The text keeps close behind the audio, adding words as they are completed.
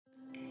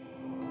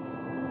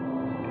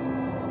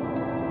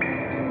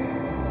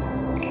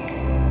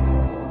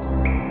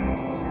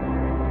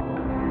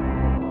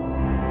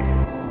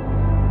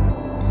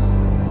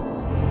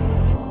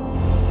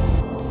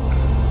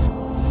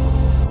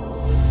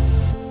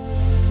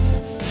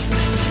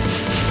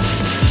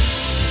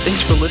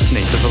Thanks for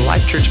listening to the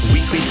Life Church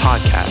Weekly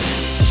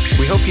Podcast.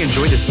 We hope you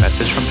enjoyed this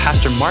message from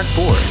Pastor Mark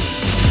Boer.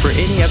 For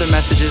any other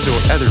messages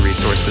or other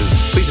resources,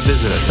 please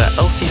visit us at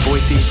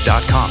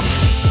lcboise.com.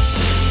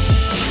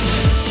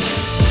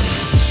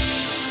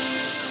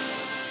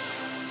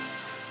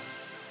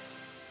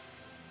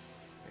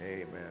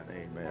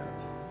 Amen.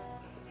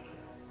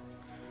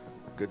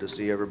 Good to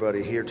see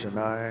everybody here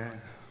tonight.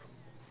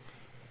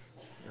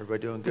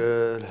 Everybody doing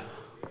good?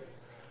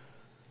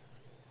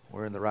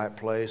 We're in the right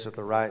place at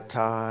the right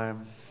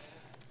time.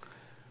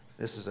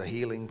 This is a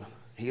healing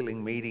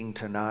meeting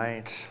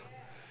tonight.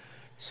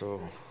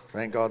 So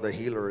thank God the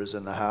healer is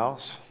in the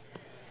house.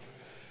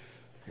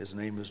 His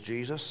name is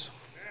Jesus.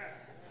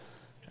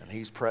 And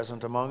he's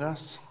present among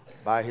us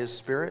by his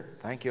Spirit.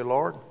 Thank you,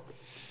 Lord.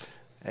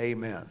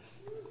 Amen.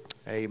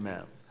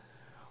 Amen.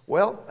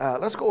 Well,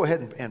 let's go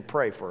ahead and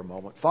pray for a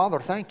moment. Father,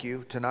 thank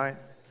you tonight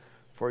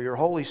for your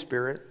Holy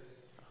Spirit.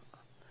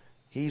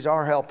 He's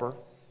our helper.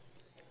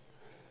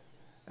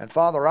 And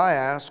Father, I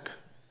ask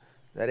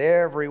that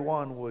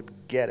everyone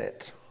would get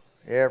it.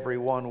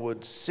 Everyone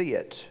would see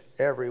it.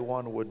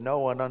 Everyone would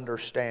know and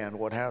understand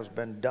what has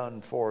been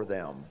done for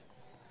them.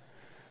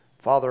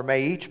 Father,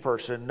 may each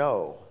person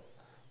know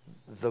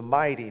the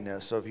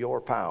mightiness of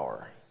your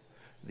power,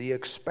 the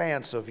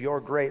expanse of your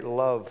great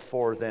love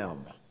for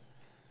them.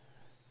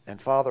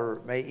 And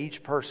Father, may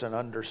each person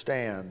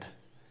understand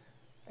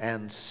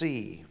and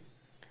see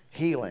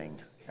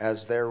healing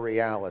as their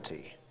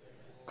reality.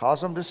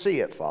 Cause them to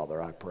see it,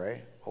 Father, I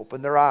pray.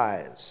 Open their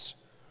eyes.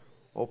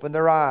 Open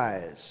their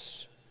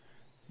eyes.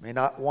 May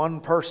not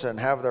one person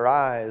have their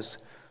eyes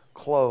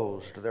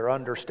closed, their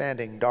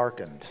understanding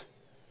darkened,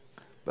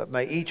 but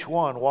may each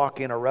one walk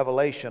in a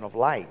revelation of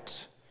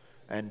light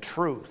and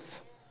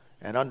truth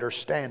and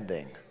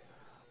understanding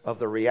of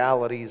the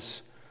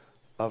realities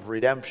of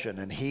redemption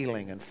and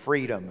healing and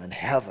freedom and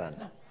heaven.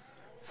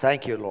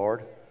 Thank you,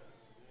 Lord.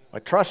 I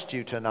trust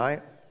you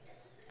tonight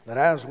that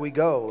as we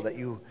go, that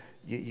you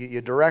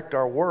direct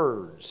our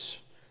words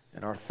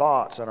and our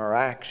thoughts and our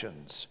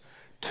actions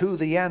to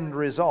the end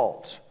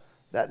result,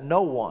 that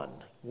no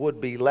one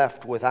would be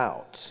left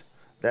without,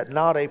 that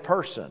not a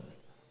person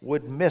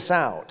would miss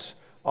out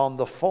on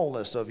the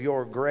fullness of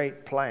your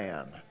great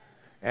plan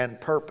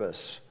and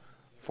purpose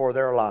for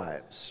their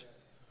lives.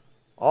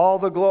 All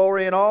the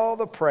glory and all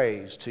the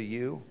praise to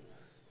you.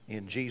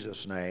 In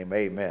Jesus' name,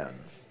 amen.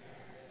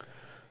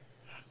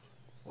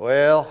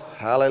 Well,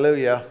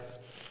 hallelujah.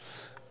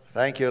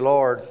 Thank you,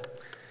 Lord.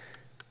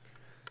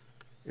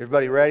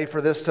 Everybody ready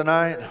for this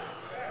tonight?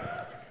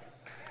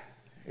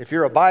 If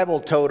you're a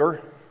Bible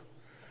toter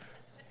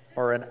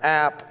or an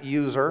app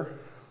user,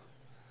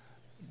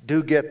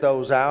 do get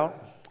those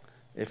out.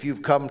 If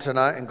you've come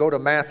tonight, and go to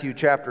Matthew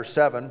chapter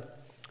 7.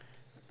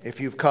 If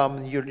you've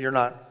come, you're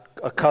not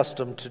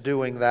accustomed to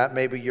doing that.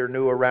 Maybe you're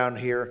new around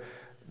here.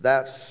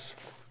 That's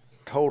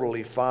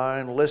totally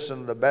fine.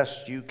 Listen the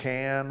best you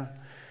can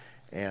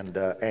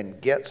and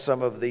get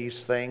some of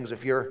these things.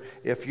 If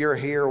you're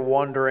here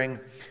wondering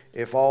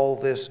if all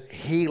this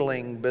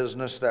healing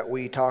business that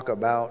we talk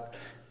about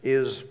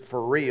is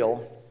for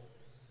real,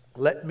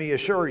 let me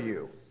assure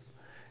you,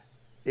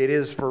 it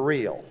is for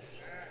real.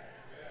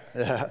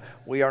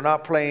 We are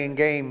not playing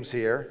games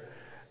here.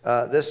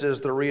 This is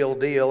the real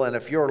deal, and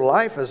if your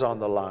life is on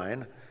the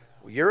line,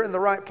 you're in the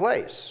right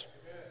place.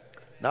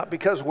 Not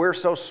because we're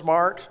so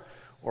smart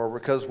or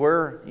because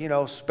we're,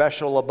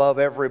 special above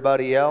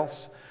everybody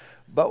else,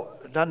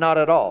 but not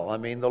at all. I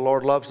mean, the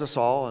Lord loves us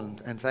all,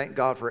 and thank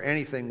God for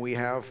anything we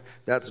have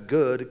that's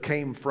good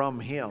came from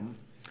him.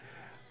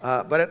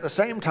 But at the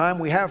same time,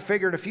 we have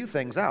figured a few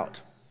things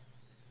out.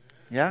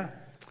 Yeah?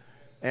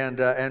 And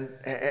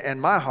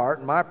my heart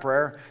and my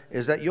prayer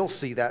is that you'll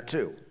see that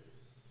too.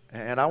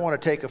 And I want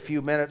to take a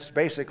few minutes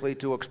basically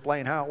to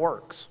explain how it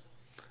works.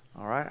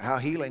 All right? How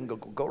healing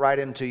go right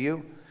into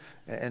you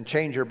and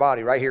change your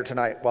body right here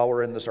tonight while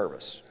we're in the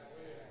service.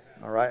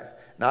 All right?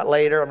 Not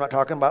later. I'm not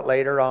talking about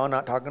later on.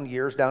 Not talking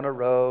years down the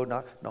road.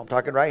 No, I'm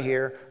talking right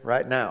here,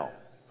 right now.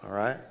 All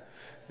right?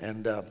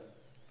 And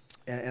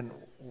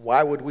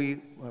why would we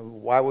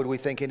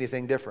think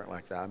anything different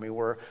like that? I mean,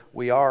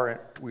 we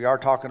are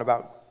talking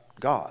about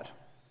God.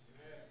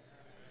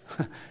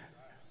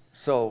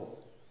 So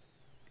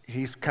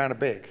he's kind of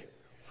big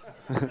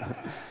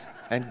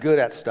and good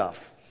at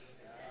stuff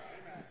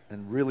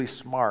and really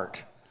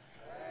smart,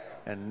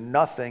 and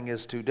nothing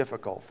is too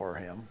difficult for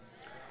him.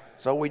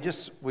 So we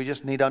just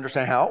need to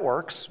understand how it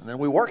works, and then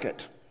we work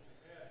it.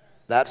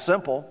 That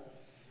simple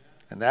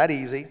and that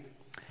easy,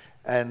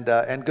 and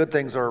good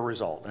things are a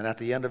result. And at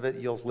the end of it,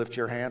 you'll lift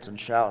your hands and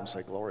shout and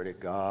say, "Glory to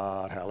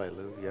God,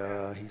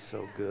 hallelujah, he's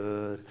so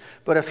good."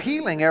 But if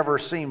healing ever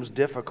seems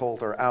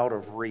difficult or out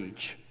of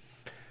reach,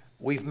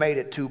 we've made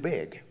it too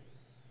big.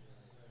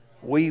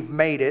 We've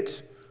made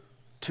it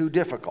too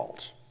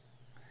difficult.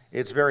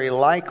 It's very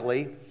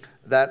likely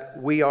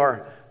that we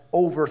are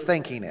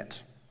overthinking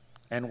it,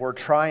 and we're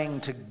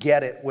trying to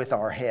get it with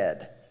our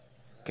head.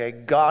 Okay,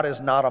 God is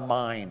not a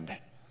mind.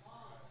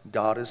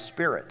 God is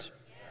spirit.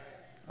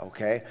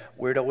 Okay,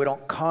 we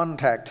don't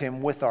contact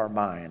him with our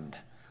mind.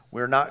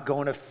 We're not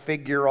going to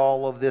figure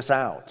all of this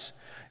out.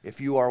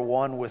 If you are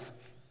one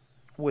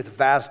with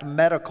vast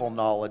medical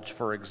knowledge,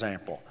 for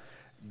example,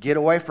 get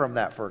away from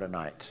that for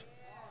tonight.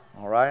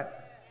 All right?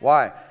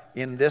 Why?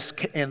 In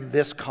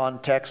this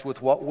context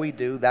with what we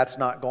do, that's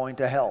not going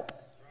to help.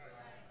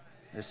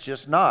 It's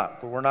just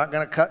not. We're not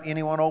going to cut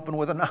anyone open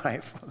with a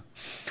knife.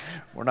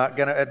 We're not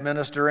going to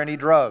administer any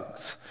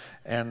drugs.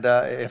 And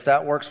if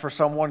that works for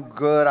someone,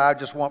 good. I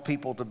just want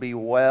people to be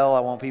well. I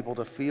want people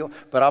to feel.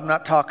 But I'm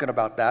not talking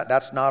about that.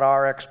 That's not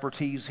our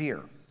expertise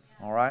here.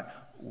 All right?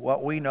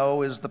 What we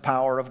know is the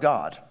power of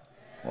God.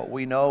 What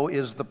we know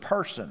is the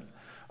person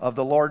of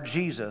the Lord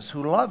Jesus,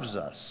 who loves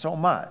us so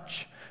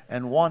much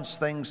and wants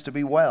things to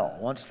be well,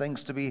 wants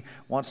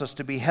us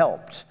to be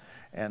helped.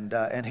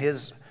 And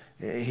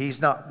He's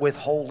not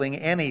withholding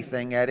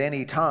anything at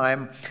any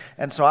time.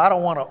 And so I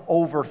don't want to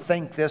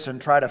overthink this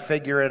and try to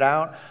figure it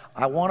out.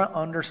 I want to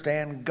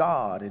understand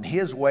God and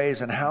His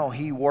ways and how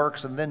He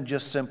works, and then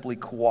just simply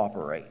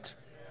cooperate.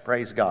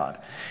 Praise God.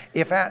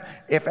 If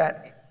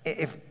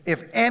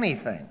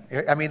anything,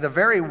 I mean the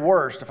very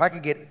worst, if I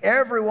could get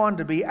everyone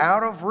to be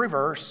out of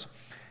reverse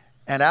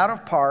and out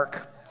of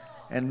park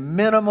and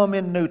minimum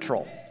in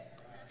neutral.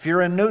 If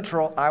you're in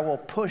neutral, I will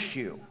push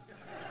you.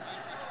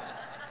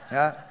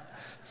 Yeah?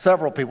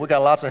 Several people. We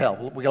got lots of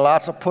help. We got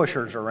lots of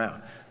pushers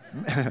around.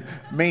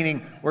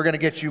 Meaning we're going to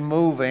get you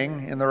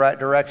moving in the right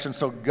direction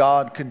so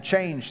God can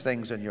change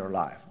things in your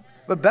life.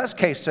 But best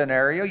case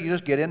scenario, you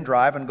just get in,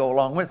 drive, and go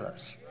along with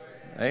us.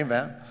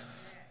 Amen.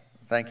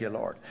 Thank you,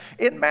 Lord.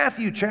 In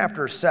Matthew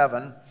chapter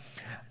 7,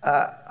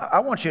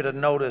 I want you to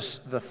notice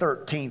the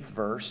 13th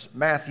verse,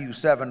 Matthew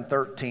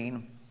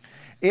 7:13.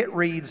 It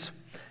reads,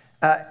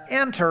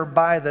 "Enter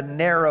by the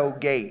narrow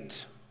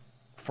gate,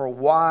 for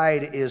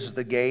wide is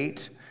the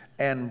gate,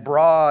 and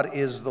broad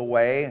is the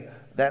way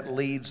that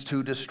leads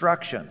to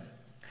destruction.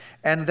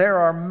 And there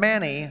are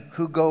many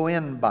who go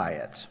in by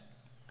it.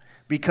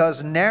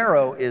 Because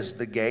narrow is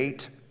the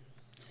gate,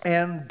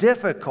 and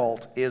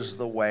difficult is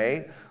the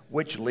way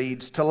which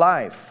leads to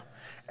life.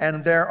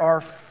 And there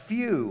are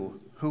few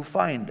who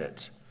find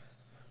it."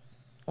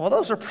 Well,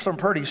 those are some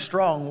pretty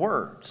strong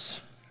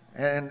words.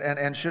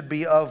 And should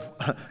be of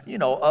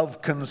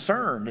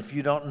concern if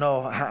you don't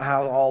know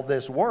how all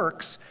this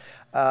works.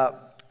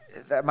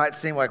 That might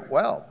seem like,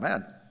 well,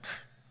 man,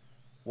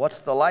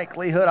 what's the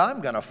likelihood I'm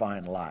going to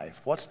find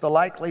life? What's the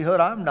likelihood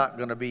I'm not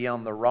going to be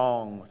on the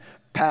wrong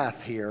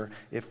path here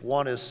if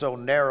one is so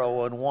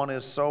narrow and one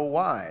is so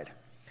wide?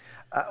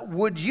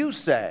 Would you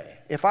say,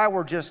 if I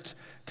were just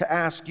to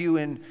ask you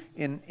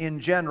in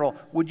general,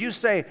 would you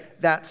say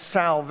that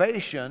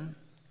salvation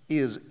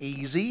is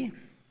easy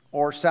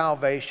or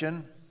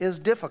salvation is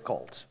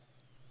difficult?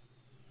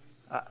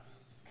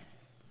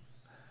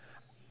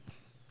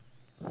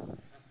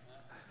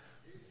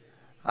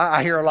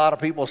 I hear a lot of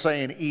people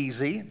saying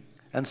easy,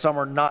 and some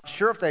are not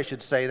sure if they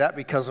should say that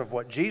because of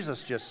what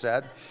Jesus just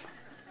said.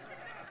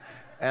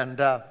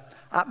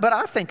 But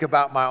I think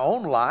about my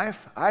own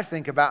life. I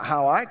think about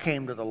how I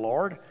came to the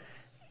Lord,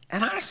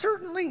 and I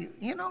certainly,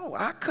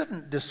 I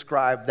couldn't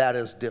describe that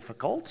as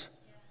difficult.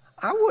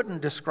 I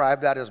wouldn't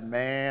describe that as,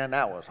 man,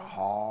 that was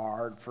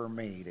hard for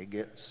me to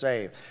get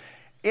saved.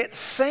 It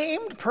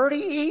seemed pretty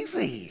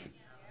easy.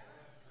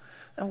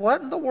 And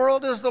what in the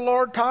world is the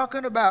Lord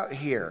talking about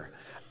here?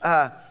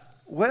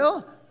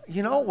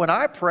 When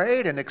I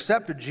prayed and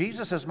accepted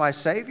Jesus as my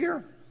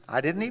Savior,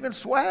 I didn't even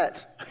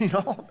sweat,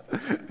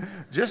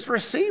 just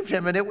received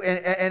Him and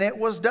it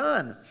was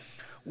done.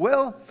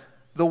 Well,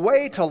 the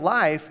way to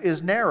life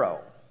is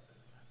narrow.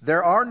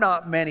 There are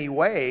not many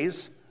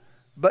ways,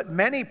 but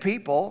many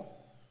people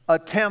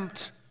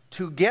attempt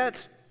to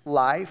get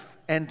life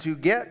and to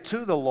get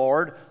to the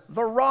Lord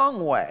the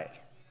wrong way.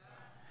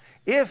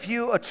 If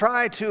you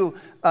try to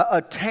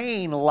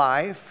attain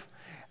life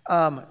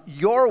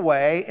your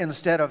way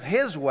instead of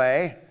His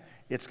way,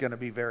 it's going to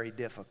be very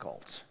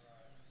difficult.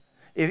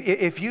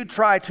 If you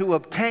try to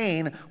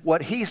obtain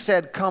what He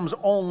said comes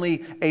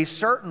only a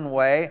certain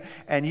way,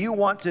 and you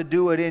want to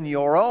do it in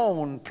your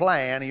own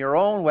plan, your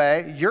own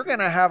way, you're going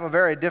to have a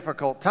very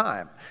difficult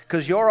time,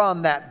 because you're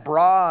on that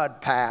broad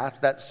path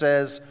that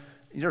says,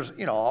 there's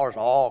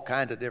all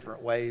kinds of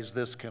different ways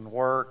this can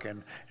work,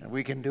 and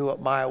we can do it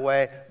my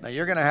way. Now,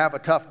 you're going to have a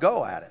tough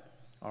go at it.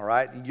 All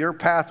right, your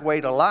pathway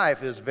to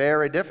life is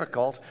very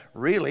difficult.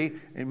 Really,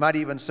 you might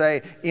even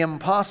say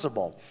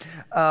impossible.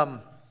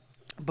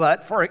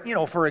 But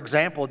for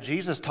example,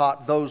 Jesus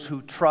taught those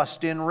who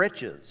trust in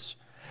riches.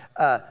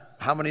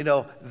 How many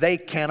know they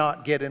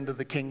cannot get into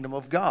the kingdom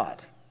of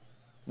God?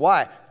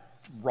 Why?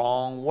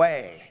 Wrong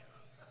way,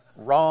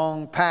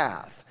 wrong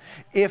path.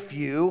 If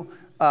you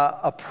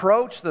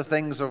approach the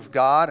things of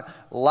God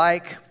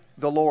like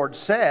the Lord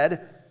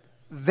said,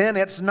 then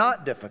it's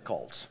not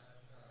difficult.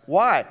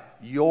 Why?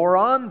 You're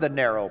on the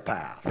narrow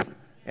path.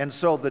 And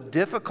so the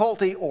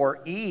difficulty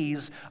or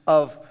ease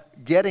of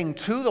getting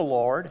to the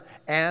Lord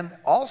and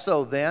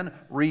also then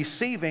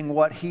receiving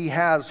what He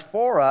has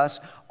for us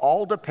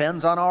all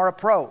depends on our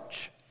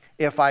approach.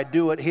 If I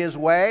do it His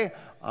way,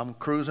 I'm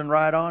cruising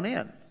right on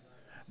in.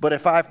 But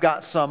if I've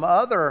got some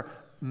other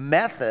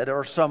method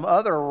or some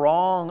other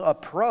wrong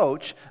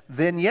approach,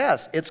 then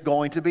yes, it's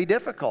going to be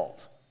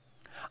difficult.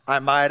 I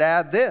might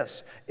add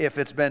this: if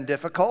it's been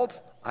difficult,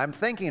 I'm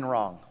thinking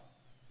wrong.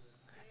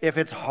 If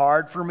it's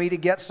hard for me to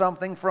get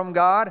something from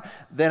God,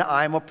 then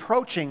I'm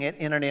approaching it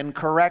in an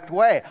incorrect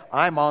way.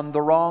 I'm on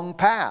the wrong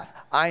path.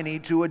 I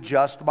need to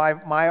adjust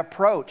my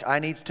approach. I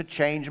need to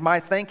change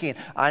my thinking.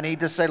 I need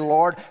to say,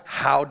 Lord,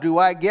 how do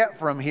I get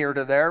from here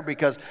to there?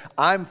 Because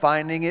I'm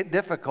finding it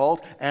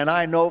difficult, and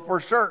I know for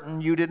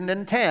certain you didn't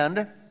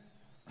intend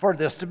for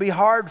this to be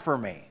hard for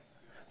me.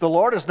 The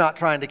Lord is not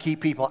trying to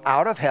keep people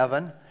out of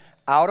heaven,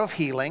 out of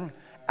healing,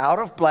 out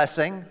of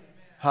blessing,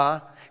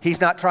 He's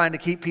not trying to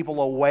keep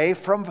people away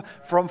from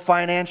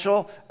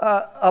financial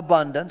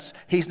abundance.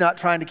 He's not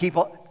trying to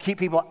keep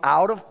people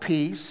out of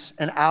peace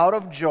and out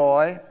of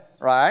joy,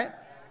 right?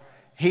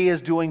 He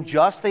is doing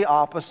just the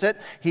opposite.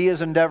 He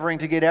is endeavoring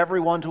to get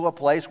everyone to a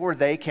place where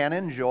they can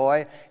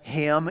enjoy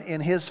Him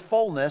in His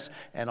fullness,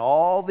 and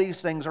all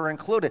these things are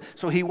included.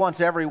 So He wants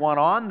everyone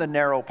on the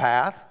narrow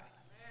path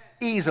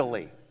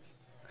easily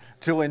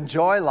to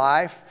enjoy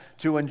life,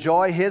 to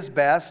enjoy His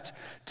best,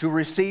 to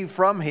receive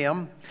from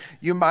Him.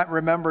 You might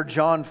remember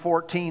John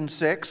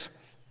 14:6.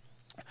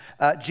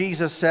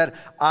 Jesus said,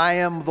 I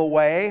am the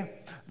way,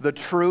 the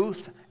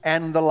truth,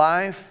 and the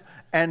life,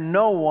 and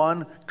no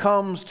one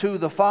comes to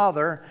the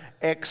Father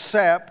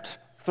except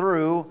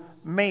through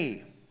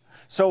me.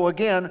 So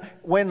again,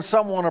 when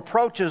someone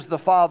approaches the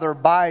Father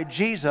by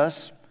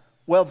Jesus,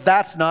 well,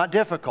 that's not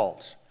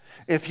difficult.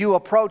 If you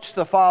approach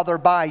the Father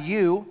by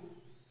you,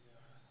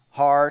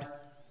 hard.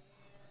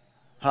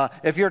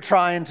 If you're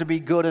trying to be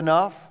good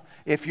enough,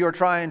 if you're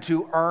trying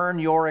to earn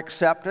your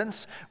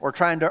acceptance or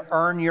trying to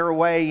earn your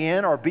way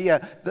in or be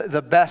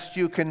the best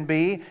you can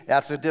be,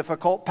 that's a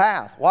difficult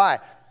path. Why?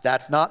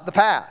 That's not the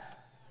path.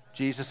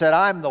 Jesus said,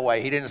 I'm the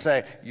way. He didn't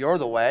say, you're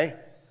the way.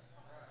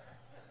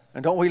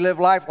 And don't we live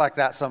life like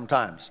that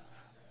sometimes?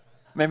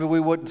 Maybe we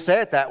wouldn't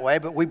say it that way,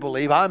 but we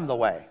believe I'm the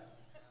way.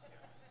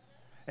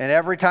 And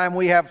every time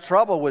we have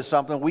trouble with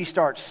something, we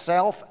start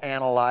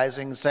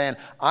self-analyzing, saying,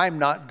 I'm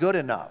not good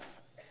enough.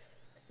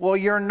 Well,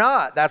 you're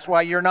not. That's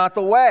why you're not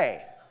the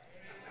way.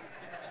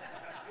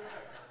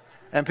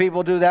 And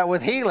people do that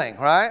with healing,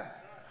 right?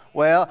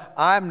 Well,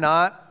 I'm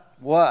not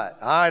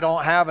what? I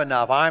don't have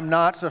enough. I'm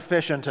not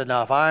sufficient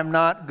enough. I'm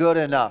not good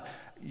enough.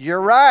 You're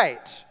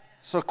right.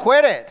 So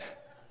quit it.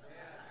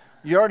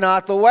 You're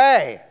not the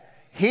way.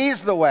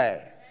 He's the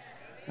way.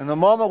 And the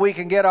moment we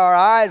can get our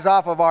eyes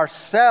off of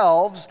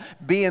ourselves,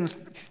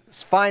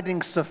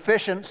 finding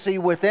sufficiency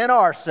within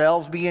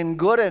ourselves, being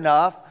good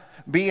enough,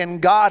 being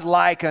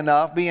God-like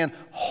enough, being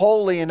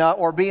holy enough,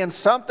 or being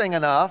something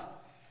enough,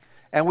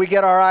 and we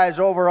get our eyes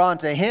over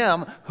onto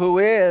Him who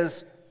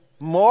is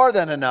more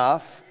than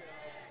enough,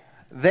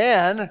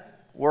 then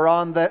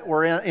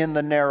we're in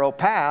the narrow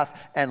path,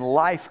 and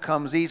life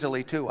comes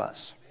easily to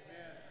us.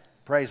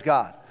 Praise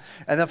God.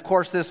 And of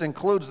course, this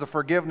includes the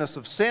forgiveness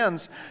of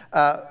sins.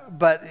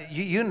 But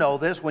you know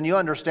this, when you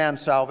understand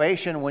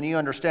salvation, when you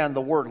understand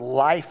the word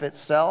life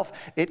itself,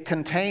 it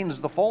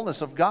contains the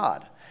fullness of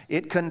God.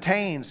 It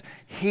contains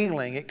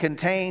healing. It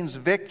contains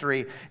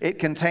victory. It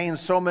contains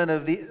so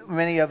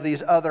many of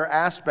these other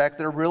aspects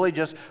that are really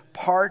just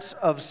parts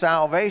of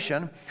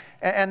salvation.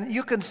 And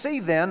you can see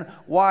then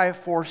why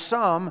for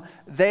some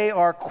they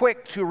are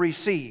quick to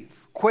receive,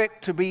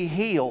 quick to be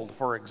healed,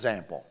 for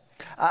example.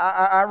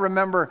 I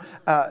remember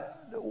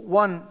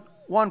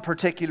one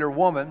particular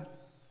woman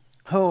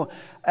who,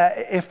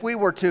 if we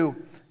were to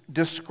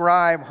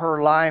describe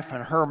her life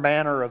and her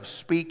manner of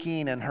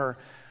speaking and her,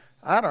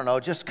 I don't know,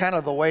 just kind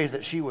of the way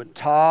that she would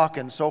talk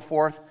and so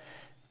forth,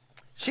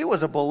 she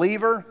was a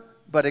believer,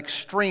 but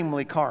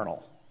extremely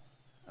carnal.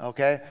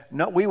 Okay?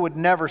 No, we would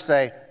never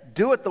say,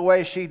 do it the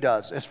way she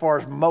does, as far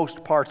as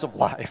most parts of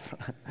life.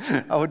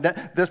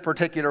 This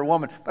particular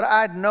woman. But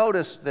I'd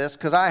noticed this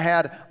because I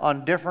had,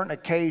 on different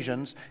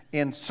occasions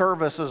in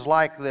services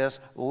like this,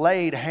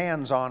 laid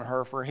hands on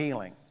her for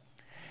healing.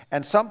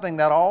 And something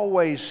that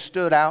always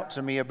stood out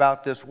to me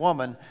about this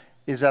woman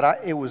is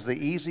that it was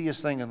the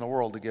easiest thing in the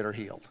world to get her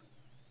healed.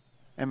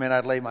 I mean,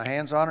 I'd lay my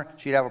hands on her,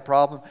 she'd have a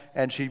problem,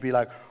 and she'd be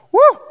like, woo,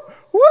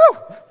 woo,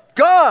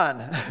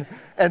 gone.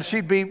 And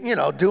she'd be,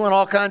 doing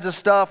all kinds of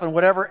stuff, and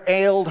whatever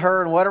ailed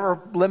her and whatever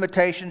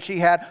limitation she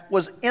had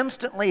was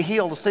instantly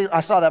healed.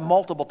 I saw that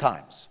multiple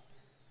times.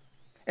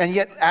 And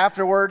yet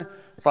afterward,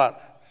 I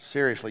thought,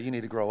 seriously, you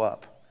need to grow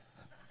up.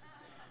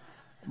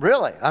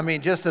 Really. I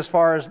mean, just as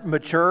far as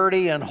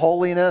maturity and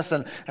holiness,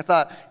 and I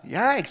thought,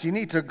 yikes, you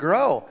need to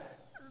grow.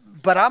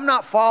 But I'm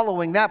not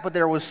following that, but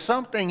there was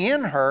something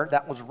in her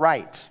that was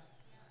right.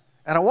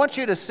 And I want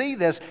you to see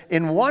this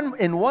in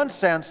one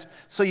sense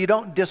so you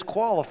don't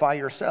disqualify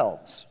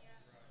yourselves.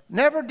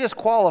 Never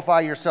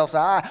disqualify yourselves.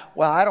 I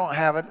don't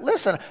have it.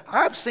 Listen,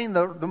 I've seen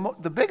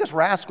the biggest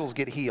rascals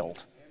get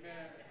healed.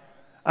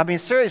 I mean,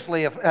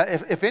 seriously,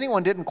 if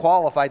anyone didn't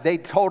qualify, they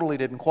totally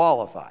didn't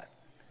qualify.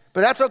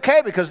 But that's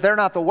okay because they're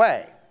not the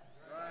way.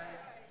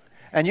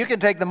 And you can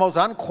take the most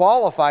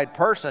unqualified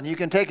person. You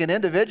can take an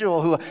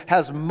individual who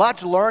has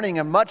much learning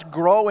and much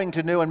growing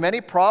to do and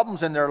many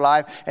problems in their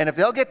life. And if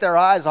they'll get their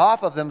eyes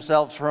off of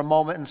themselves for a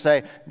moment and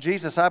say,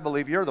 Jesus, I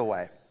believe you're the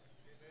way.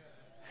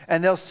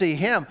 And they'll see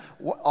him,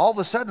 all of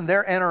a sudden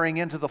they're entering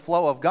into the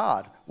flow of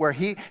God, where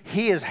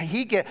it's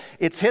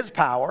his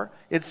power,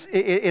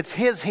 it's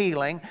his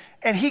healing,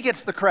 and he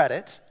gets the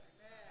credit.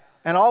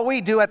 And all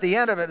we do at the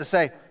end of it is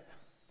say,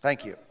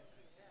 thank you.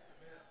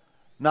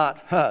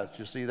 Not, did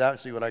you see that?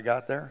 See what I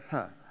got there?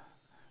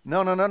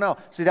 No.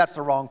 See, that's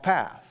the wrong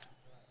path.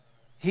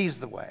 He's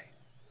the way.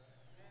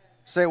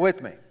 Say it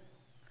with me.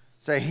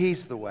 Say,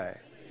 he's the way.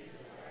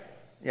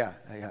 Yeah,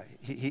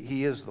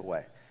 he is the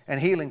way. And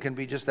healing can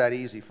be just that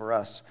easy for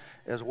us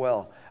as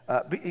well.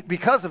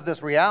 Because of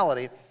this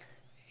reality,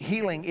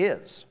 healing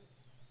is.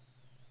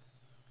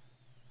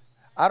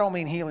 I don't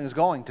mean healing is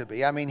going to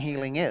be. I mean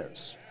healing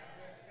is.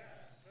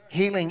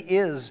 Healing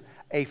is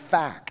a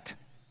fact.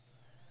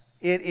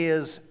 It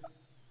is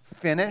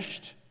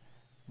finished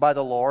by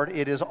the Lord.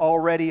 It is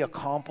already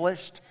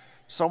accomplished.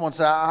 Someone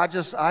said, I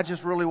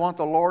just really want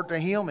the Lord to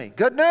heal me.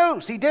 Good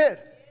news, he did.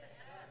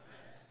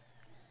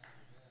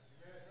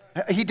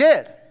 He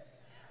did.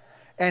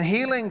 And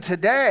healing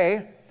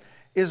today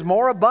is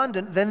more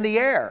abundant than the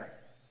air.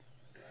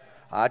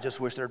 I just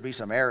wish there'd be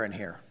some air in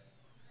here.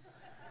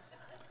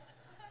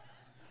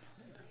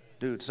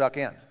 Dude, suck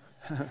in.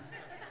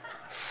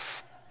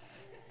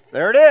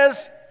 There it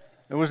is.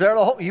 It was there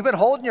you've been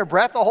holding your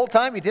breath the whole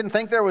time? You didn't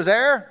think there was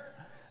air?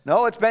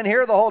 No, it's been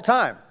here the whole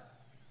time.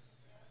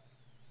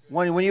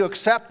 When you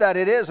accept that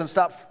it is and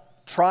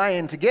stop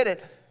trying to get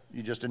it,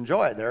 you just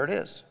enjoy it. There it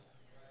is.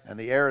 And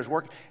the air is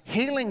working.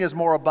 Healing is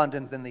more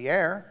abundant than the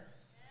air.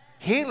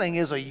 Healing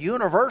is a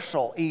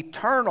universal,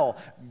 eternal,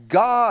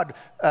 God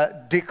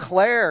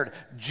declared,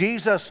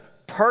 Jesus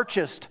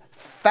purchased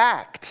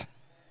fact.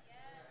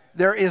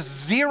 There is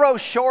zero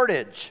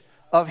shortage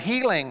of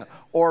healing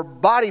or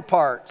body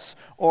parts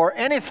or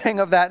anything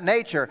of that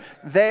nature.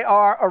 They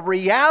are a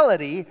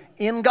reality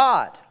in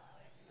God.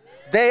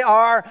 They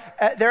are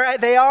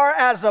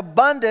as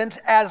abundant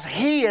as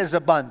he is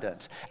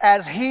abundant,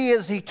 as he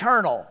is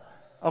eternal.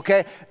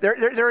 Okay?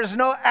 There is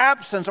no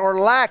absence or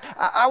lack.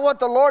 I want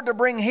the Lord to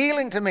bring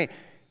healing to me.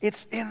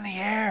 It's in the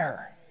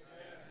air.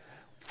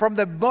 From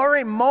the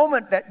very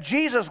moment that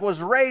Jesus was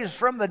raised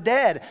from the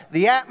dead,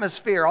 the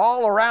atmosphere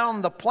all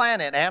around the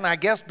planet, and I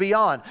guess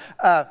beyond,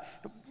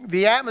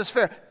 the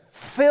atmosphere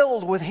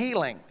filled with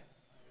healing.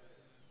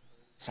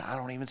 So I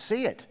don't even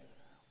see it.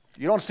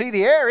 You don't see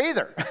the air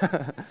either.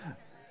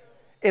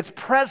 It's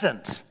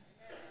present.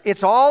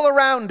 It's all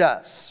around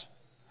us.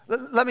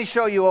 Let me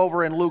show you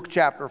over in Luke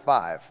chapter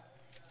 5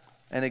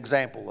 an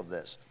example of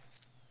this.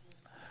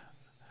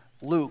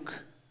 Luke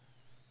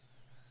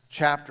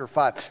chapter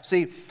 5.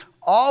 See,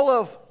 all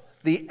of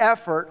the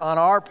effort on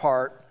our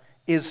part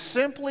is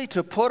simply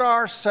to put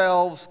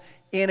ourselves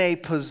in a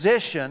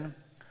position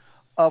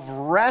of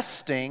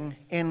resting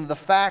in the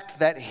fact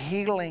that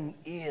healing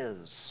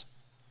is.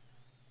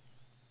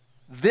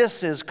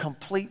 This is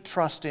complete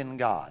trust in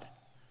God.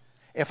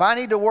 If I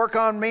need to work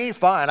on me,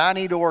 fine, I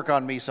need to work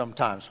on me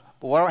sometimes.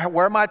 But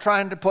where am I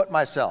trying to put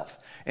myself?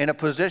 In a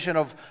position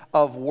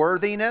of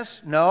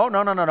worthiness? No.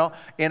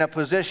 In a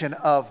position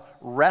of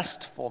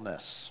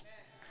restfulness.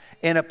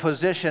 In a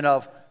position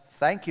of,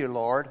 thank you,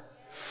 Lord.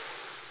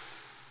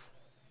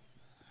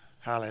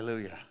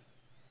 Hallelujah.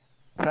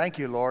 Thank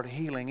you, Lord.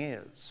 Healing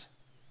is.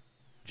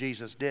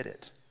 Jesus did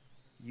it.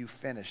 You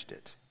finished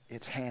it.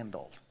 It's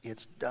handled.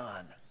 It's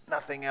done.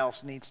 Nothing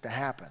else needs to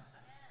happen.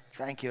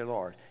 Thank you,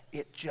 Lord.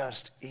 It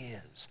just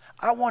is.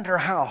 I wonder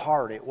how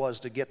hard it was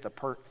to get the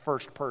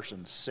first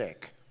person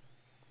sick.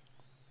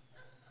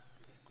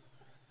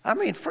 I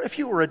mean, if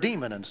you were a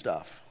demon and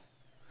stuff,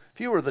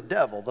 if you were the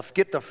devil, to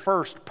get the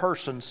first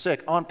person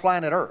sick on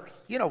planet Earth.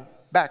 You know,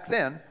 back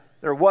then,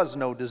 there was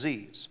no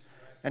disease.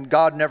 And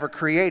God never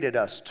created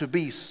us to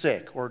be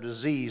sick or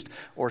diseased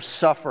or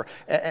suffer.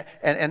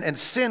 And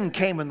sin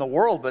came in the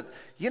world, but,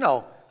 you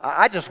know,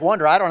 I just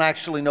wonder, I don't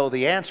actually know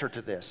the answer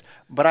to this,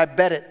 but I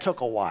bet it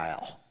took a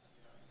while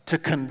to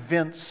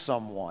convince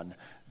someone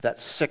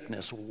that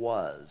sickness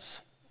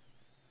was.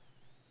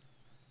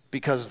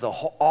 Because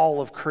all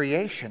of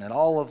creation and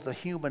all of the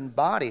human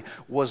body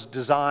was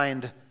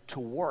designed to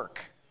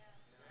work,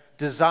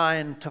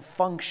 designed to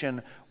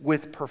function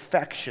with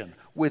perfection,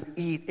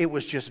 it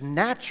was just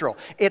natural.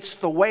 It's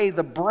the way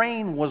the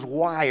brain was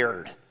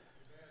wired.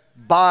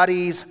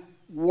 Bodies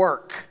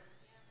work.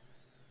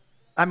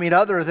 I mean,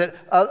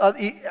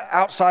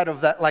 outside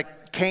of that,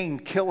 like Cain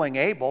killing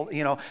Abel,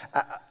 you know,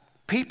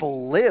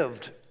 people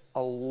lived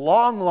a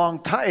long, long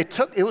time.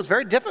 It was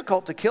very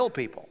difficult to kill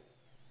people.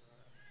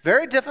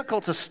 Very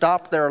difficult to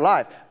stop their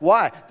life.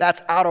 Why?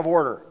 That's out of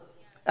order.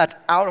 That's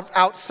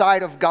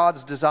outside of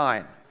God's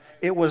design.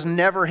 It was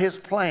never his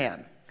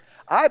plan.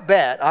 I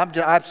bet,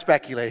 I'm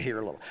speculating here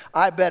a little,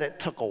 I bet it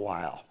took a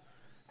while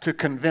to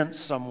convince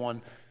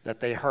someone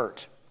that they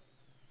hurt.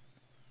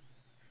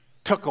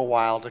 Took a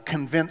while to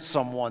convince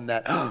someone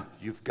that, oh,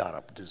 you've got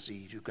a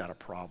disease, you've got a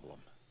problem.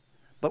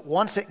 But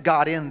once it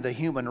got in the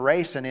human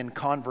race and in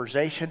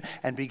conversation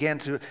and began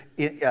to,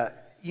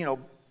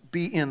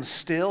 be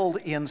instilled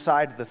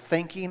inside the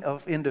thinking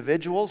of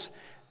individuals,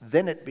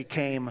 then it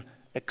became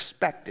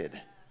expected.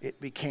 It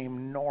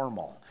became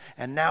normal.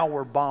 And now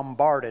we're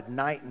bombarded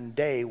night and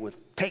day with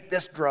take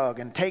this drug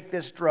and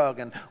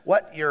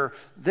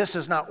this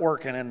is not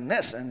working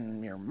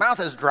and your mouth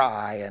is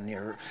dry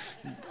and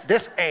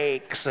this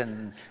aches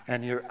and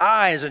your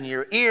eyes and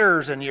your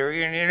ears and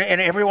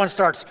everyone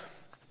starts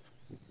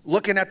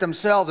looking at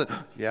themselves and,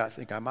 yeah, I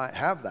think I might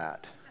have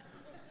that.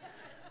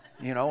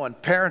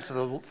 And parents,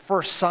 the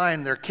first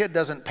sign their kid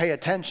doesn't pay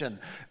attention.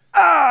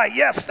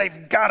 Yes,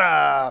 they've got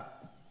a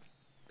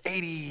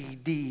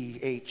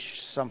ADDH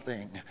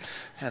something.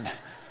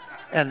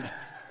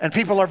 And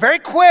people are very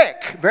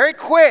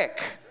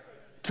quick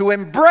to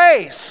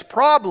embrace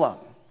problem.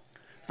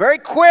 Very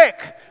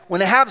quick when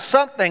they have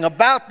something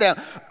about them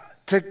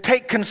to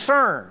take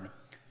concern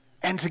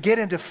and to get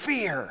into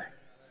fear.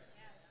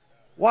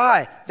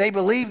 Why? They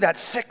believe that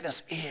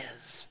sickness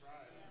is.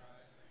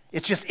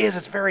 It just is.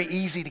 It's very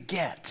easy to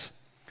get.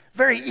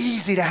 Very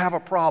easy to have a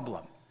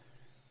problem.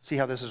 See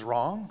how this is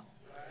wrong?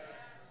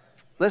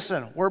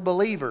 Listen, we're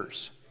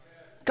believers.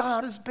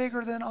 God is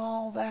bigger than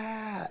all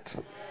that.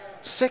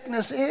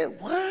 Sickness is.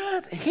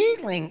 What?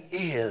 Healing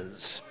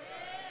is.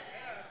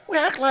 We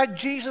act like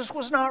Jesus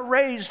was not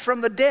raised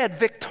from the dead,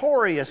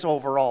 victorious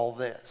over all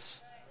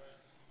this.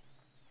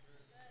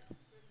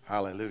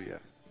 Hallelujah.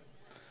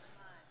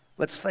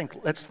 Let's think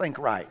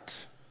right.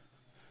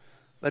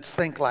 Let's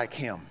think like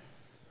him.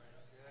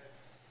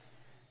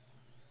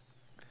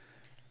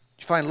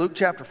 Did you find Luke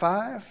chapter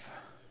 5?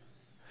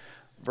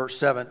 Verse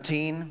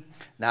 17.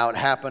 Now it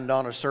happened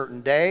on a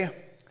certain day,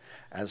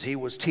 as he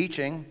was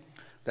teaching,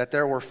 that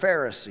there were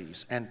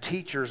Pharisees and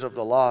teachers of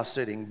the law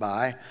sitting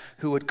by,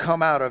 who had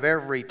come out of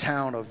every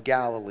town of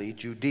Galilee,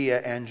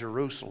 Judea, and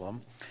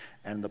Jerusalem,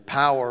 and the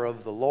power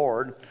of the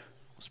Lord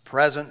was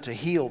present to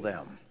heal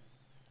them.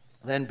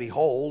 Then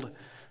behold,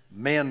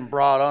 men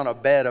brought on a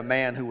bed a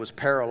man who was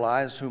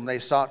paralyzed, whom they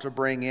sought to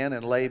bring in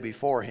and lay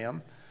before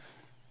him.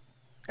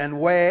 And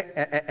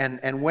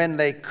when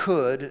they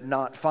could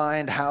not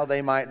find how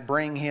they might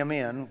bring him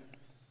in,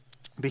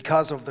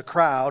 because of the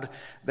crowd,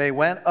 they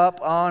went up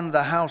on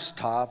the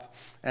housetop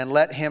and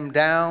let him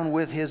down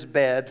with his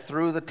bed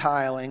through the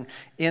tiling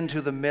into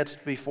the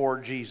midst before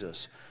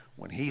Jesus.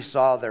 When he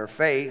saw their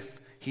faith,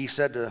 he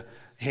said to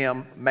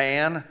him,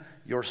 "Man,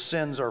 your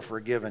sins are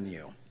forgiven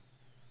you."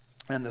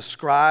 And the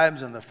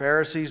scribes and the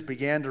Pharisees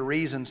began to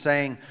reason,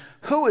 saying,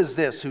 "Who is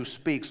this who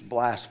speaks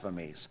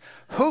blasphemies?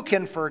 Who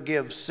can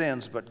forgive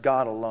sins but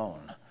God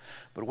alone?"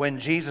 But when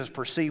Jesus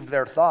perceived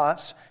their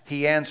thoughts,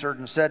 he answered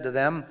and said to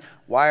them,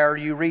 "Why are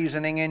you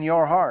reasoning in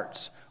your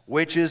hearts?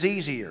 Which is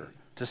easier,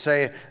 to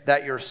say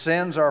that your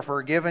sins are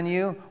forgiven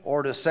you,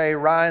 or to say,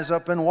 'Rise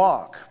up and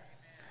walk'?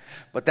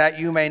 But that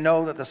you may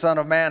know that the Son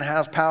of Man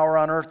has power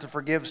on earth to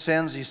forgive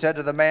sins," he said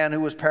to the man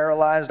who was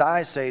paralyzed,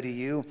 "I say to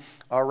you,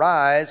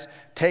 arise,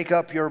 take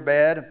up your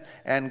bed,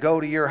 and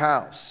go to your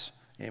house."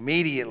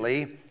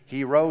 Immediately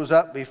he rose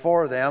up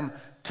before them,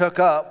 took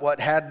up what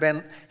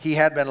he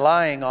had been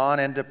lying on,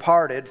 and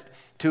departed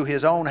to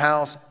his own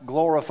house,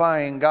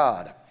 glorifying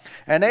God.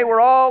 And they were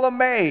all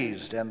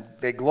amazed, and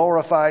they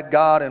glorified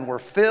God and were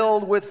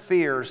filled with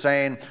fear,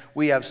 saying,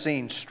 "We have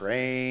seen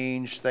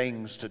strange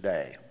things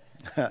today."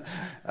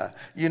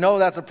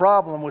 That's a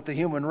problem with the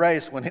human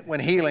race when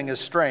healing is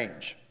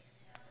strange.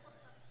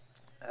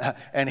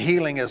 And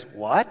healing is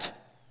what?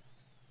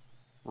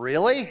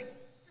 Really?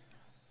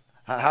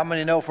 How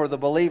many know for the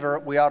believer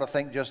we ought to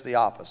think just the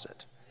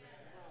opposite?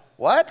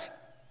 What?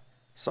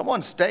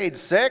 Someone stayed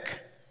sick?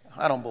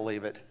 I don't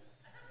believe it.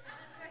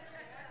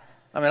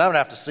 I'm going to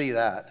have to see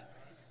that.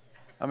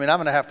 I'm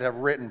going to have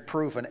written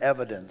proof and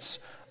evidence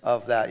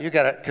of that. You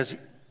got it,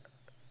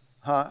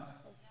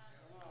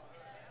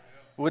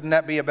 Wouldn't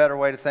that be a better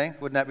way to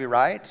think? Wouldn't that be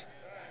right?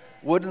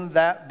 Wouldn't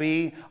that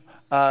be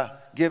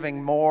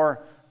giving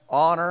more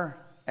honor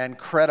and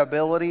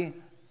credibility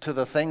to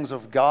the things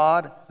of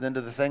God than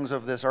to the things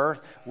of this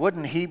earth?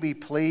 Wouldn't he be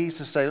pleased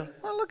to say,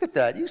 "Well, look at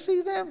that. You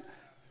see them?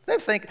 They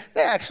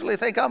actually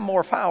think I'm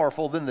more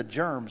powerful than the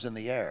germs in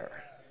the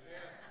air."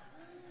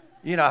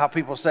 You know how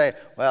people say,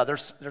 "Well,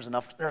 there's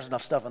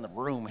enough stuff in the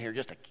room here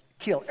just to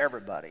kill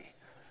everybody."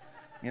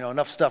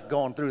 Enough stuff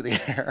going through the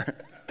air.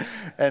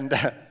 And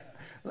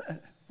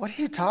what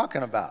are you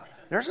talking about?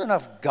 There's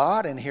enough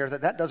God in here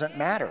that doesn't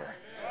matter.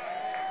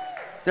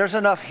 There's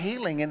enough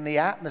healing in the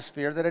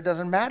atmosphere that it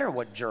doesn't matter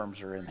what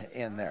germs are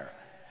in there.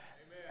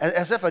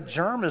 As if a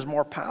germ is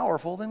more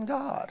powerful than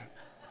God.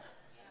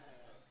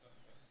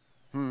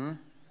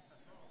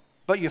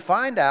 But you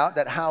find out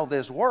that how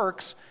this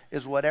works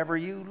is whatever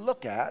you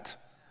look at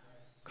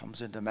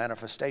comes into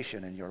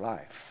manifestation in your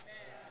life.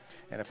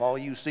 And if all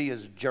you see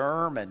is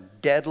germ and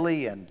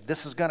deadly and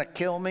this is going to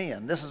kill me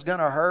and this is going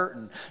to hurt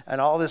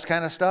and all this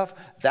kind of stuff,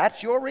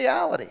 that's your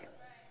reality.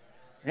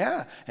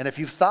 Yeah. And if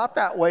you've thought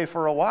that way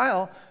for a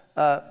while,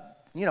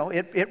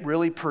 it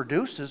really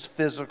produces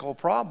physical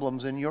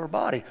problems in your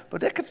body.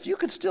 But you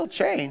can still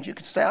change. You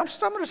can say, I'm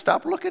going to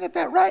stop looking at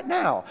that right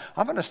now.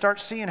 I'm going to start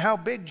seeing how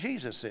big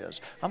Jesus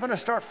is. I'm going to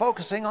start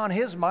focusing on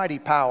His mighty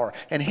power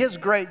and His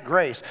great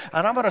grace.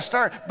 And I'm going to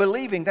start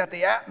believing that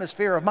the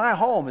atmosphere of my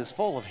home is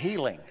full of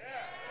healing.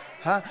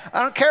 I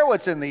don't care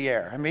what's in the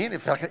air. I mean,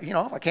 if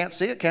I can't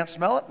see it, can't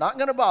smell it, not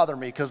going to bother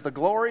me, because the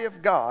glory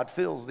of God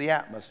fills the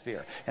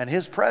atmosphere. And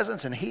His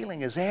presence and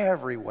healing is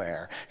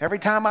everywhere. Every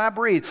time I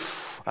breathe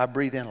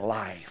in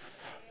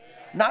life.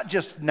 Not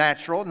just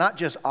natural, not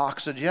just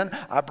oxygen.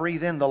 I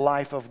breathe in the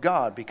life of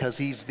God, because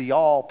He's the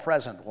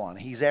all-present one.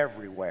 He's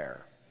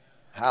everywhere.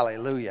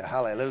 Hallelujah,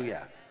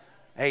 hallelujah.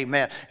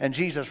 Amen. And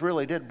Jesus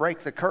really did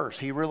break the curse.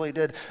 He really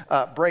did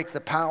break the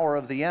power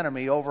of the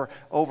enemy over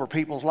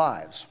people's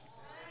lives.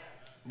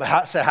 But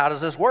how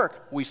does this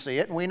work? We see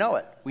it and we know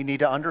it. We need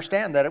to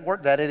understand that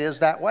that it is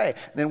that way.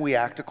 Then we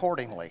act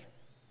accordingly.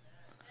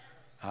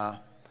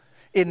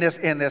 In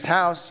this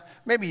house,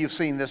 maybe you've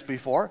seen this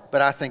before,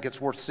 but I think it's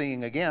worth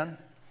seeing again.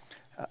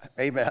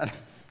 Amen.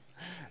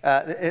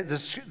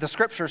 The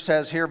scripture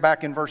says here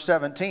back in verse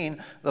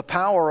 17, the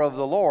power of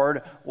the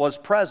Lord was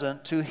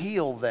present to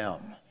heal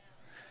them.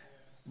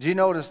 Do you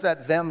notice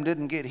that them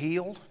didn't get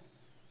healed?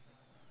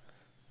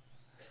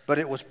 But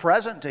it was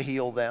present to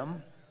heal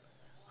them.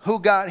 Who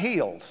got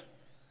healed?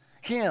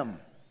 Him.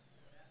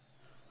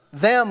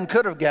 Them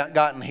could have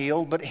gotten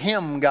healed, but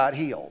him got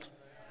healed.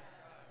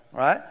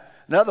 Right?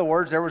 In other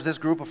words, there was this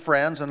group of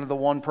friends and the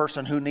one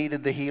person who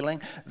needed the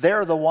healing.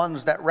 They're the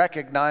ones that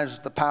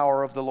recognized the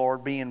power of the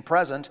Lord being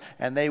present,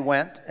 and they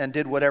went and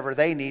did whatever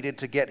they needed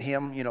to get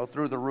him,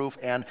 through the roof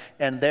and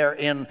there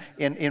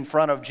in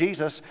front of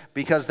Jesus,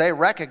 because they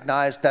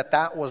recognized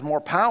that was more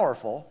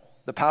powerful.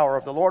 The power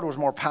of the Lord was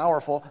more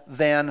powerful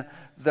than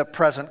the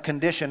present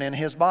condition in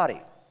his body.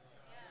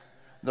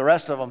 The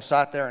rest of them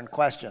sat there and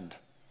questioned.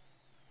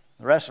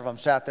 The rest of them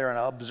sat there and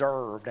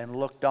observed and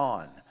looked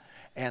on.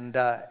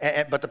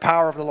 But the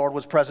power of the Lord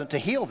was present to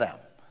heal them.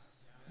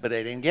 But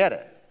they didn't get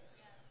it.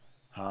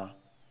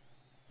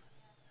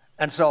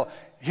 And so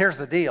here's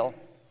the deal.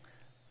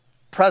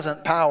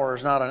 Present power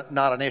is not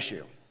an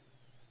issue.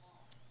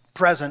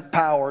 Present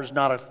power is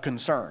not a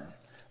concern.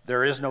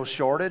 There is no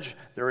shortage.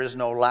 There is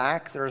no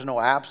lack. There is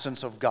no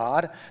absence of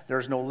God. There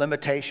is no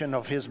limitation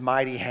of His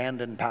mighty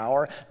hand and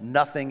power.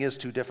 Nothing is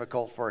too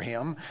difficult for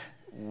Him.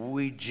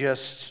 We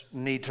just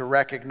need to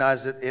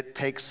recognize that it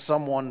takes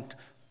someone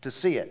to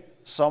see it.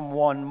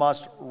 Someone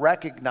must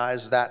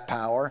recognize that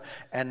power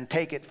and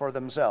take it for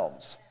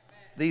themselves.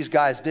 These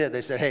guys did.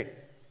 They said, hey,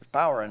 there's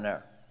power in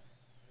there.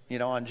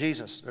 On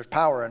Jesus, there's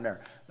power in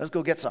there. Let's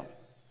go get some.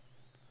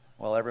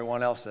 Well,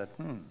 everyone else said,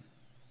 And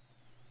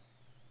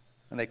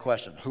they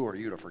questioned, who are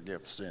you to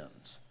forgive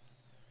sins?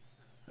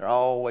 They're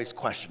always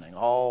questioning,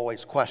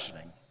 always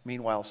questioning.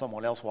 Meanwhile,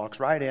 someone else walks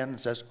right in and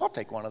says, I'll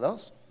take one of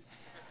those.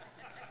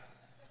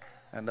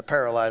 And the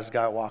paralyzed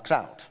guy walks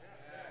out.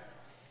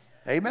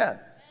 Amen.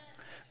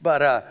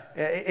 But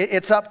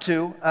it's up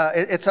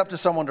to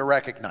someone to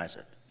recognize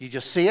it. You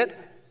just see it,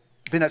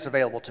 then it's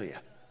available to you.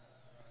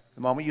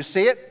 The moment you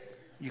see it,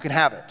 you can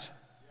have it.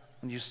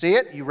 When you see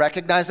it, you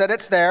recognize that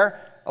it's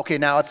there. Okay,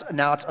 now it's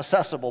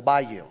accessible by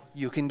you.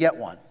 You can get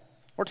one.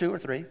 Or two or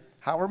three,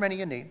 however many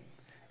you need.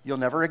 You'll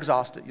never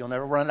exhaust it. You'll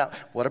never run it out.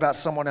 What about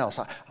someone else?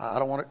 I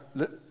don't want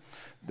to.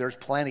 There's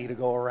plenty to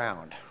go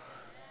around.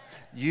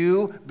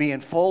 You being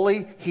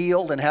fully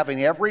healed and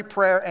having every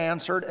prayer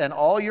answered and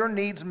all your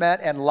needs met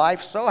and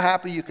life so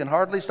happy you can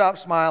hardly stop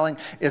smiling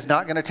is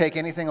not going to take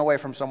anything away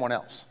from someone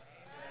else.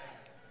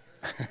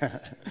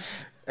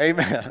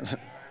 Amen.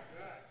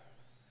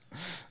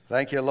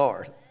 Thank you,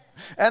 Lord.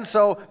 And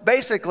so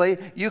basically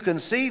you can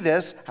see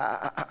this,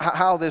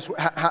 how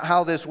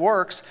this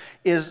works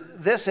is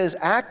this is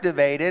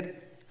activated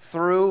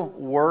through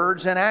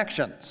words and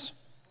actions.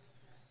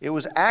 It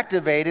was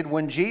activated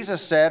when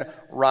Jesus said,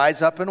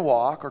 rise up and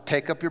walk, or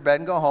take up your bed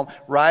and go home.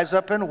 Rise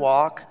up and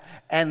walk.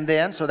 And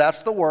then, so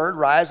that's the word,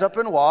 rise up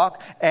and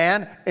walk.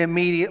 And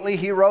immediately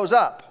he rose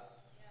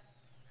up.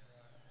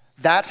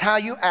 That's how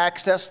you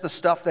access the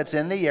stuff that's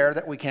in the air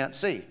that we can't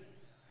see.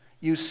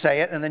 You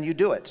say it and then you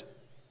do it.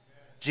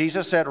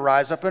 Jesus said,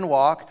 rise up and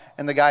walk,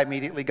 and the guy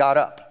immediately got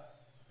up.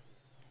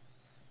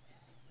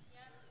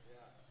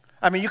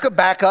 I mean, you could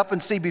back up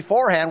and see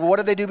beforehand. Well, what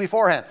did they do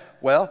beforehand?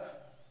 Well,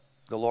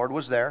 the Lord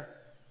was there,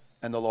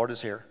 and the Lord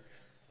is here.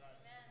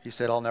 He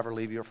said, I'll never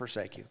leave you or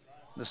forsake you.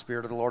 The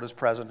Spirit of the Lord is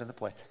present in the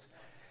place.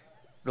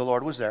 The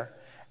Lord was there,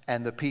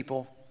 and the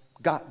people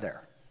got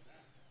there.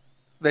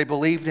 They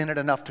believed in it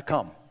enough to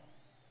come.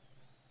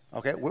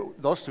 Okay,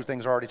 those two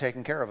things are already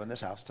taken care of in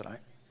this house tonight.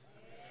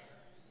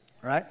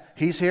 Right?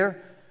 He's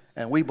here,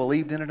 and we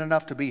believed in it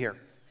enough to be here.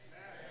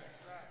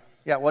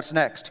 Yeah, what's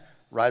next?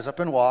 Rise up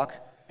and walk,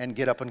 and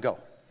get up and go.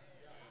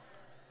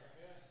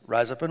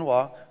 Rise up and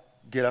walk,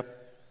 get up,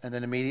 and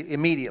then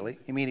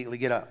immediately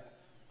get up.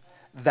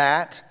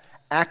 That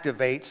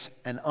activates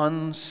an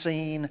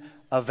unseen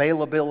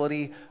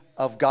availability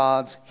of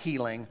God's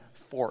healing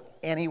for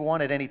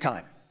anyone at any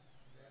time.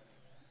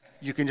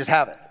 You can just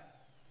have it.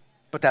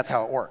 But that's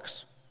how it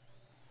works.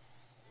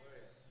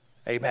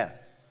 Amen.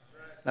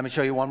 Let me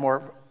show you one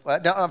more.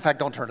 In fact,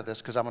 don't turn to this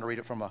because I'm going to read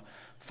it from a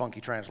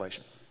funky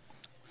translation.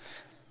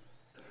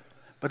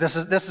 But this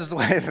is the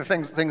way the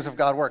things of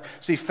God work.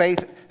 See,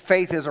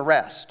 faith is a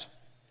rest.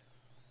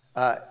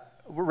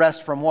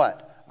 Rest from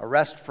what? A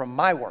rest from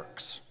my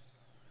works.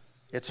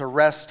 It's a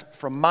rest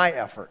from my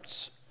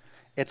efforts.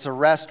 It's a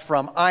rest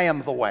from I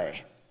am the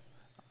way.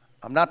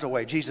 I'm not the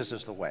way. Jesus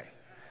is the way.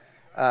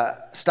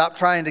 Stop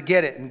trying to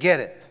get it and get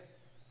it.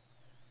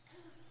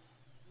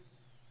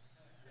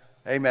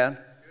 Amen.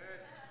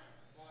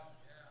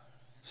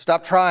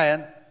 Stop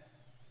trying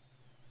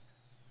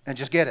and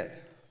just get it.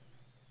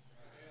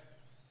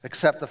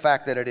 Accept the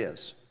fact that it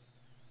is.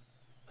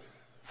 In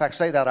fact,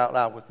 say that out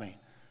loud with me.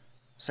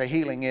 Say,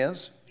 healing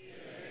is.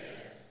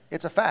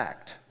 It's a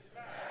fact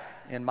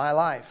in my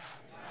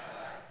life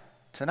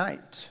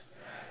tonight.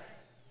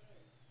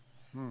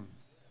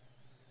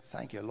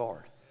 Thank you,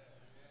 Lord.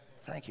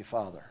 Thank you,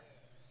 Father.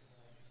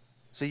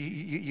 So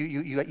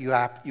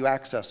you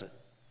access it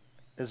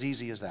as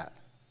easy as that.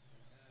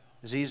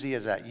 As easy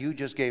as that. You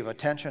just gave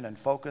attention and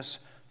focus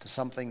to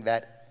something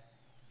that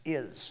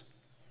is.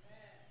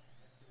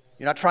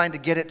 You're not trying to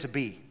get it to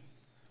be.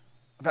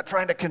 I'm not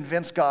trying to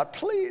convince God,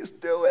 please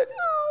do it.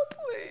 Oh,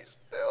 please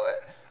do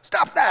it.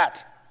 Stop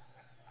that.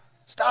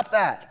 Stop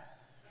that.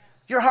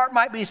 Your heart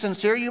might be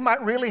sincere. You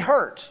might really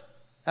hurt.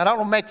 And I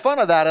don't make fun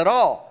of that at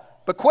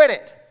all. But quit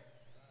it.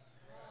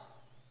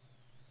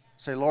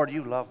 Say, Lord,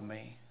 you love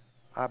me.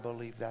 I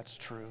believe that's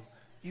true.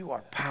 You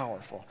are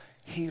powerful.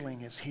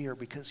 Healing is here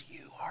because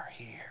you are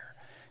here.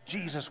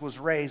 Jesus was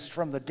raised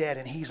from the dead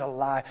and he's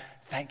alive.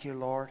 Thank you,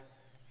 Lord.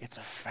 It's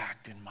a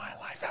fact in my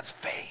life. That's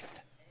faith.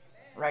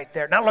 Right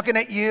there. Not looking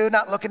at you,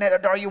 not looking at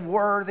it. Are you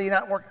worthy?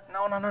 Not work.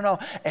 No.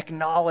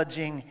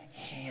 Acknowledging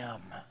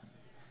him.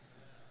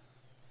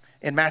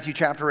 In Matthew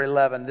chapter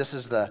 11, this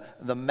is the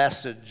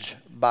Message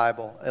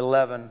Bible,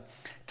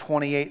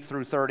 11:28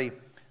 through 30.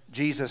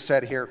 Jesus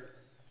said here,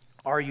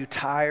 are you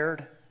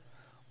tired,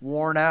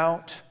 worn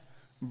out,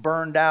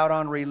 burned out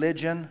on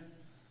religion?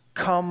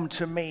 Come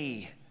to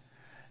me.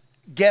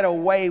 Get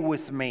away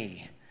with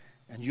me,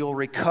 and you'll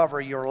recover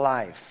your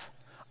life.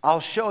 I'll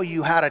show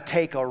you how to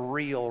take a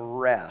real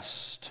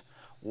rest.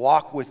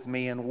 Walk with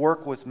me and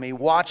work with me.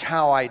 Watch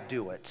how I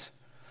do it.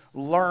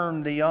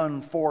 Learn the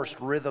unforced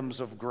rhythms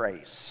of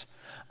grace.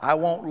 I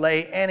won't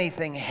lay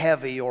anything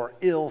heavy or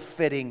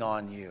ill-fitting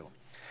on you.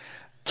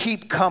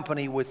 Keep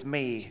company with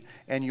me,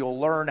 and you'll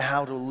learn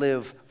how to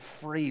live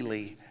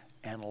freely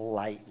and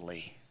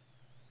lightly.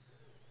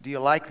 Do you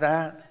like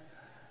that?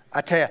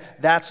 I tell you,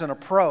 that's an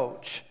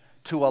approach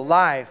to a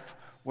life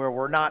where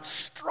we're not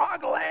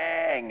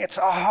struggling. It's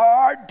a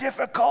hard,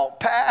 difficult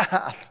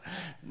path.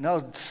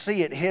 No,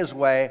 see it his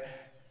way,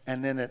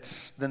 and then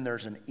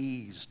there's an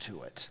ease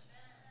to it.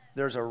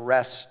 There's a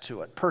rest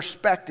to it.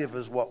 Perspective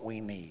is what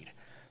we need.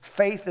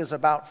 Faith is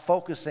about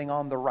focusing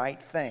on the right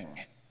thing.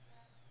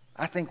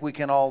 I think we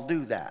can all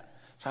do that.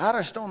 So I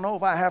just don't know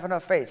if I have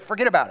enough faith.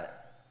 Forget about it.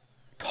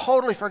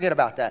 Totally forget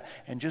about that.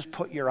 And just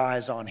put your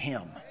eyes on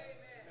him.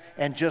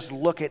 And just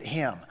look at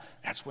him.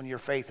 That's when your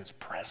faith is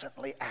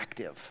presently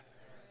active.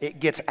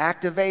 It gets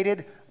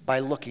activated by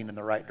looking in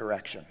the right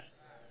direction.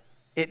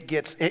 It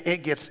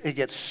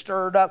gets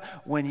stirred up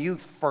when you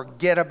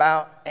forget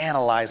about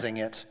analyzing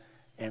it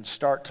and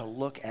start to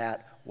look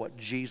at what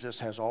Jesus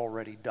has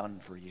already done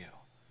for you.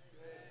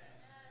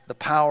 The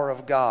power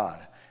of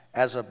God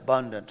as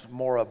abundant,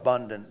 more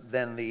abundant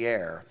than the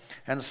air.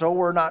 And so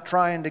we're not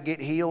trying to get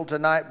healed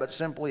tonight, but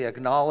simply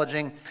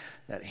acknowledging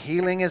that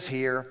healing is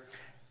here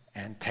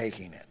and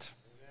taking it.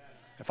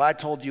 If I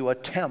told you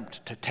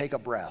attempt to take a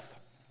breath,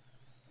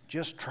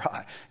 just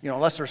try.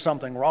 Unless there's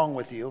something wrong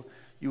with you,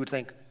 you would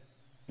think,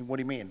 what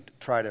do you mean?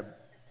 Try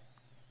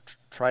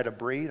to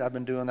breathe? I've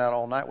been doing that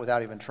all night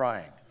without even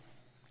trying.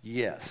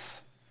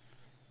 Yes.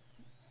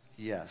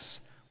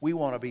 We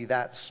want to be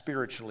that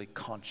spiritually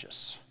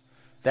conscious,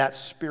 that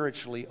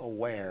spiritually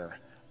aware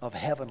of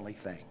heavenly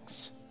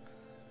things.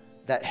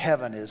 That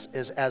heaven is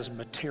as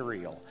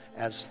material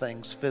as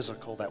things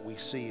physical that we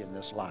see in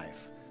this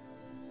life.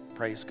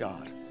 Praise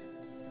God.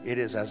 It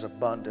is as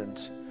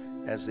abundant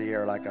as the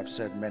air, like I've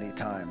said many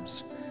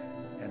times.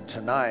 And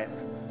tonight,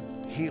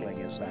 healing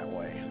is that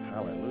way.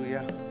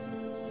 Hallelujah.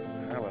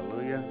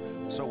 Hallelujah.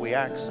 So we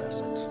access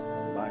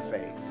it by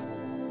faith.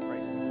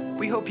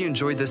 We hope you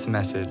enjoyed this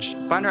message.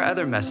 Find our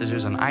other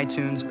messages on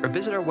iTunes or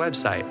visit our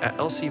website at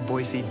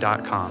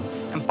lcboise.com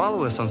and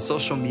follow us on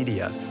social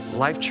media,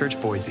 Life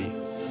Church Boise.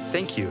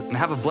 Thank you and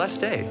have a blessed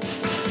day.